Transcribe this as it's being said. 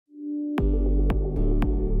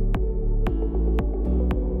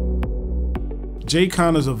Jay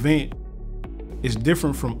Connor's event is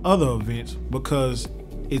different from other events because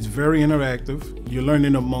it's very interactive. You're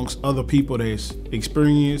learning amongst other people that's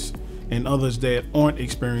experienced and others that aren't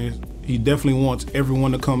experienced. He definitely wants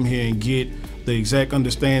everyone to come here and get the exact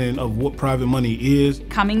understanding of what private money is.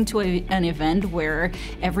 Coming to an event where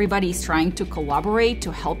everybody's trying to collaborate,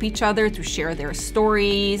 to help each other, to share their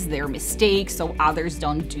stories, their mistakes, so others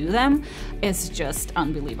don't do them, is just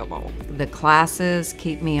unbelievable. The classes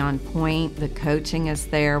keep me on point. The coaching is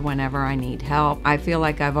there whenever I need help. I feel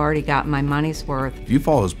like I've already got my money's worth. If you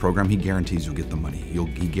follow his program, he guarantees you'll get the money.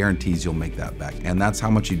 He guarantees you'll make that back. And that's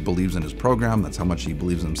how much he believes in his program, that's how much he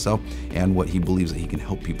believes in himself, and what he believes that he can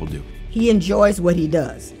help people do. He enjoys what he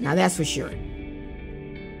does. Now that's for sure.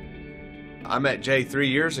 I met Jay 3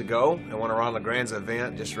 years ago and went around LeGrand's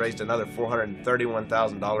event, just raised another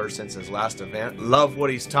 $431,000 since his last event. Love what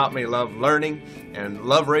he's taught me, love learning, and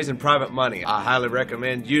love raising private money. I highly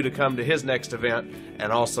recommend you to come to his next event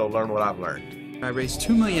and also learn what I've learned. I raised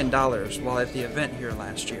 $2 million while at the event here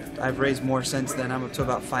last year. I've raised more since then. I'm up to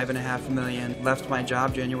about $5.5 million. Left my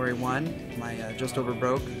job January 1, my just over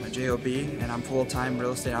broke, my JOB, and I'm full-time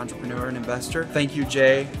real estate entrepreneur and investor. Thank you,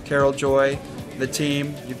 Jay, Carol, Joy, the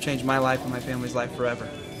team. You've changed my life and my family's life forever.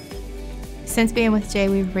 Since being with Jay,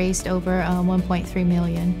 we've raised over $1.3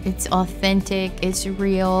 million. It's authentic, it's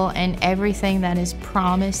real, and everything that is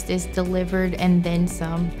promised is delivered and then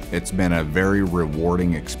some. It's been a very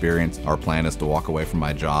rewarding experience. Our plan is to walk away from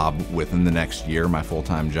my job within the next year, my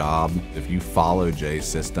full-time job. If you follow Jay's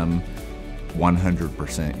system,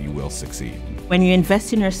 100% you will succeed. When you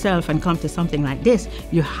invest in yourself and come to something like this,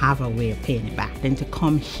 you have a way of paying it back. And to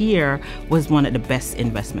come here was one of the best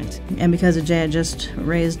investments. And because of Jay, I just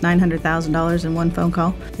raised $900,000 in one phone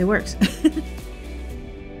call. It works.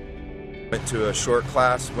 Went to a short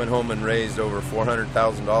class, went home and raised over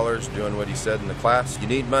 $400,000 doing what he said in the class. You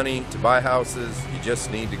need money to buy houses, you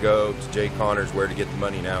just need to go to Jay Connor's Where to Get the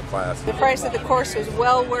Money Now class. The price of the course was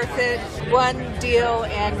well worth it. One deal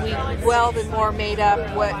and we well and more made up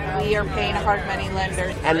what we are paying a hard money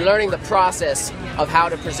lender. And learning the process of how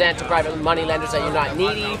to present to private money lenders that you're not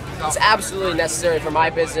needy, it's absolutely necessary for my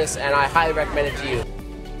business and I highly recommend it to you.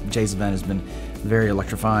 Jay's event has been very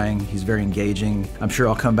electrifying. He's very engaging. I'm sure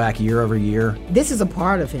I'll come back year over year. This is a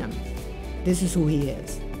part of him. This is who he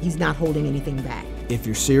is. He's not holding anything back. If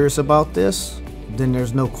you're serious about this, then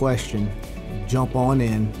there's no question. Jump on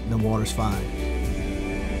in, the water's fine.